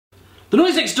The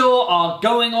Noise Next Door are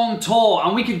going on tour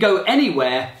and we could go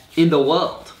anywhere in the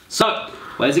world. So,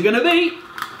 where's it gonna be?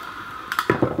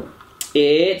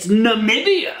 It's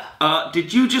Namibia.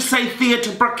 Did you just say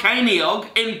Theatr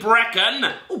Brycheiniog in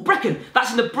Brecon? Oh, Brecon!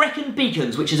 That's in the Brecon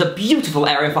Beacons, which is a beautiful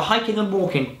area for hiking and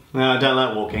walking. No, I don't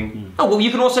like walking. Oh, well,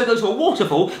 you can also go to a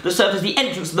waterfall that serves as the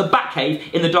entrance to the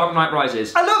Batcave in The Dark Knight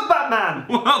Rises. I love Batman!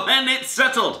 Well, then it's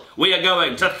settled. We are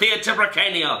going to Theatr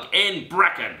Brycheiniog in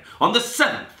Brecon on the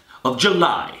 7th of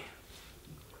July.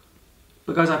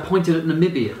 But guys, I pointed at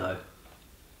Namibia though.